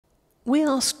We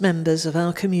asked members of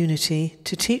our community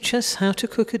to teach us how to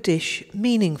cook a dish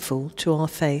meaningful to our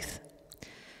faith.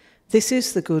 This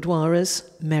is the Gurdwara's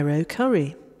Marrow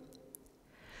curry.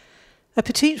 A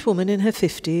petite woman in her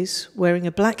 50s, wearing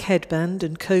a black headband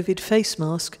and COVID face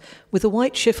mask with a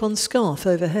white chiffon scarf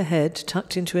over her head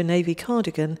tucked into a navy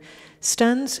cardigan,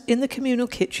 stands in the communal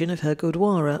kitchen of her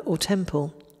Gurdwara or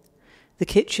temple. The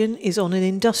kitchen is on an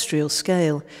industrial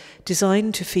scale,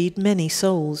 designed to feed many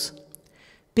souls.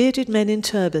 Bearded men in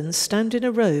turbans stand in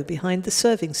a row behind the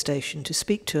serving station to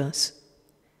speak to us.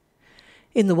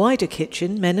 In the wider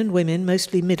kitchen, men and women,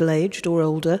 mostly middle-aged or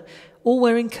older, all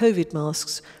wearing COVID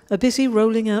masks, are busy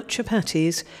rolling out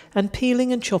chapatis and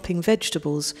peeling and chopping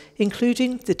vegetables,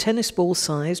 including the tennis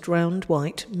ball-sized round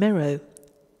white marrow.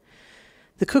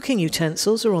 The cooking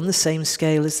utensils are on the same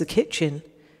scale as the kitchen.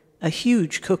 A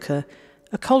huge cooker,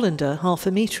 a colander 1/2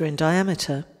 metre in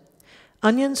diameter.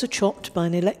 Onions are chopped by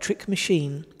an electric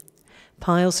machine.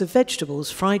 Piles of vegetables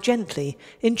fry gently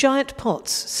in giant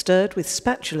pots stirred with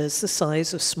spatulas the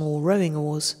size of small rowing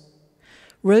oars.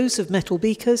 Rows of metal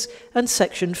beakers and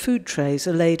sectioned food trays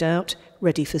are laid out,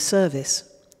 ready for service.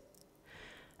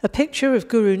 A picture of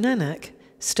Guru Nanak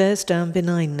stares down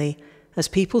benignly as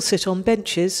people sit on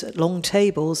benches at long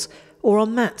tables or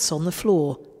on mats on the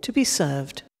floor to be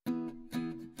served.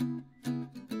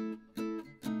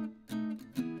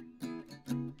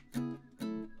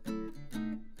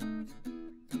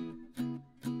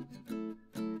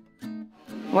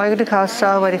 Waheguru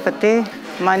Khalsa, Waheguru Fateh.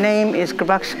 My name is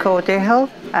Gurdwara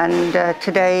and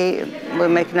today we're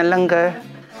making a langar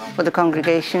for the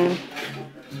congregation,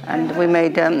 and we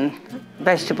made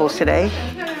vegetables today,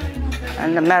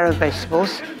 and the marrow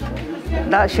vegetables.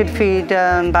 That should feed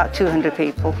about 200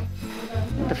 people,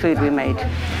 the food we made.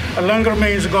 A langar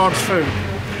means God's food,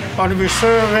 and we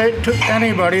serve it to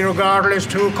anybody regardless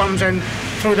who comes in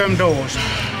through them doors.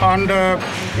 And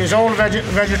it's all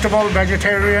vegetable,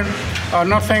 vegetarian,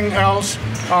 nothing else,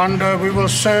 and we will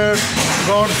serve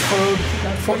God's food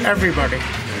for everybody.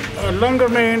 Langar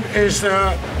mean is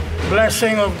the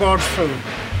blessing of God's food,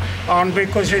 and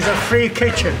because it's a free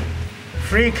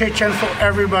kitchen for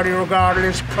everybody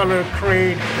regardless colour,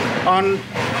 creed, and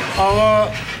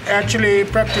our actually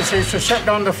practice is to set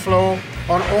down the floor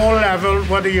on all levels,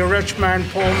 whether you're rich man,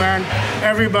 poor man,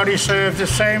 everybody serves the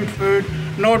same food,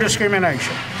 no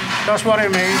discrimination. That's what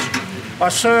it means. I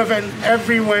serve in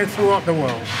every way throughout the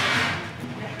world,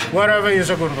 wherever is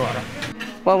a Gurdwara.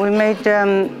 Well, we made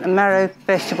marrow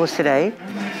vegetables today,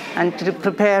 and to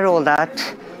prepare all that,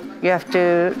 you have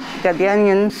to get the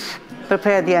onions,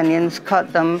 prepare the onions,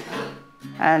 cut them,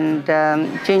 and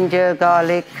ginger,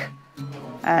 garlic,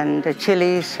 and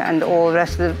chilies, and all the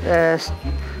rest of the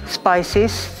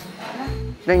spices.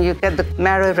 Then you get the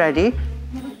marrow ready,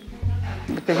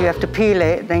 because you have to peel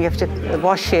it, then you have to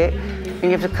wash it, and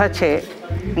you have to cut it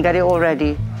and get it all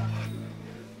ready.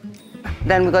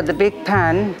 Then we got the big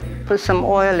pan, put some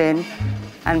oil in,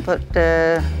 and put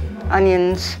the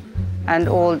onions and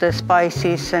all the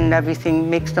spices and everything,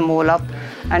 mix them all up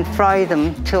and fry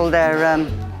them till they're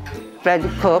ready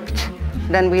cooked.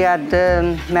 Then we add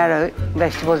the marrow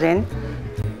vegetables in,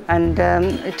 and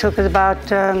it took us about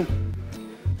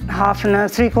half an hour,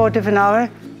 3/4 of an hour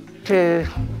to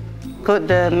cook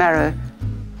the marrow.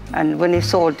 And when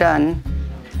it's all done,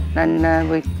 then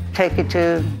we take it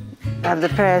to have the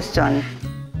prayers done.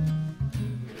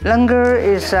 Langar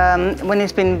is when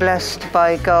it's been blessed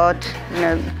by God. You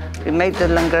know, we made the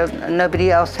langar. Nobody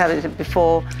else had it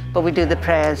before, but we do the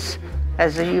prayers.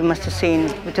 As you must have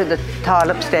seen, we took the tile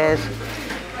upstairs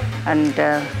and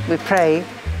we pray.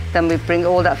 Then we bring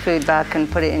all that food back and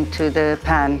put it into the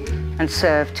pan and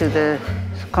serve to the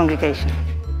congregation.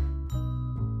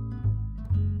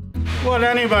 Well,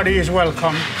 anybody is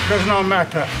welcome, does not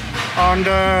matter. And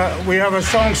we have a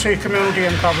strong Sikh community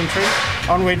in Coventry,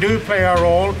 and we do play our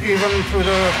role, even through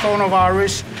the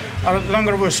coronavirus. Our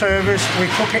langar service, we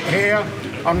cook it here,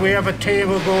 and we have a team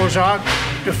who goes out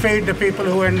to feed the people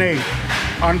who are in need.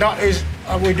 And that is,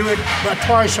 we do it about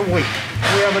twice a week.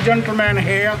 We have a gentleman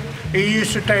here, he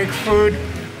used to take food,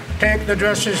 take the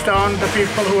dresses down, the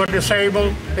people who are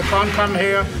disabled, they can't come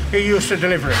here, he used to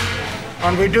deliver it.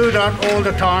 And we do that all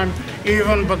the time.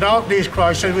 Even without these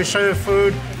crises, we serve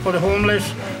food for the homeless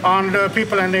and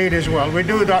people in need as well. We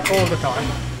do that all the time.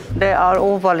 They are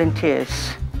all volunteers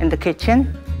in the kitchen,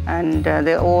 and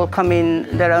they all come in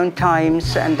their own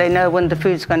times, and they know when the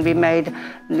food's going to be made.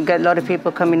 You get a lot of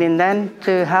people coming in then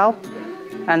to help,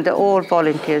 and they're all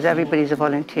volunteers. Everybody's a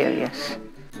volunteer, yes.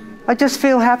 I just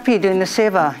feel happy doing the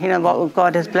seva, you know, what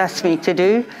God has blessed me to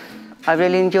do. I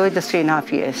really enjoyed the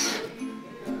 3.5 years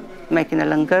making a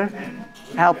langar,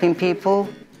 helping people,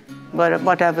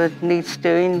 whatever needs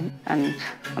doing, and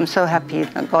I'm so happy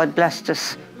that God blessed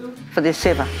us for this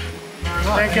seva.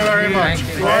 Thank you very much.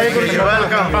 You're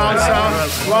welcome.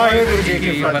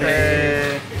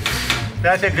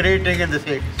 That's a greeting in the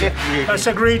Sikh. That's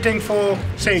a greeting for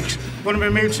Sikhs. When we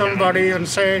meet somebody and we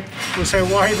say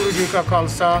Waheguru Ji Ka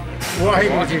Khalsa,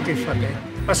 Waheguru Ji Ki Fateh.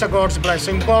 That's a God's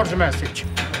blessing, God's message.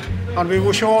 And we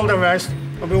wish you all the best,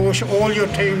 and we wish all your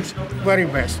teams very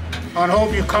best. And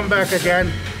hope you come back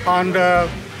again and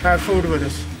have food with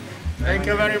us. Thank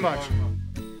you very much.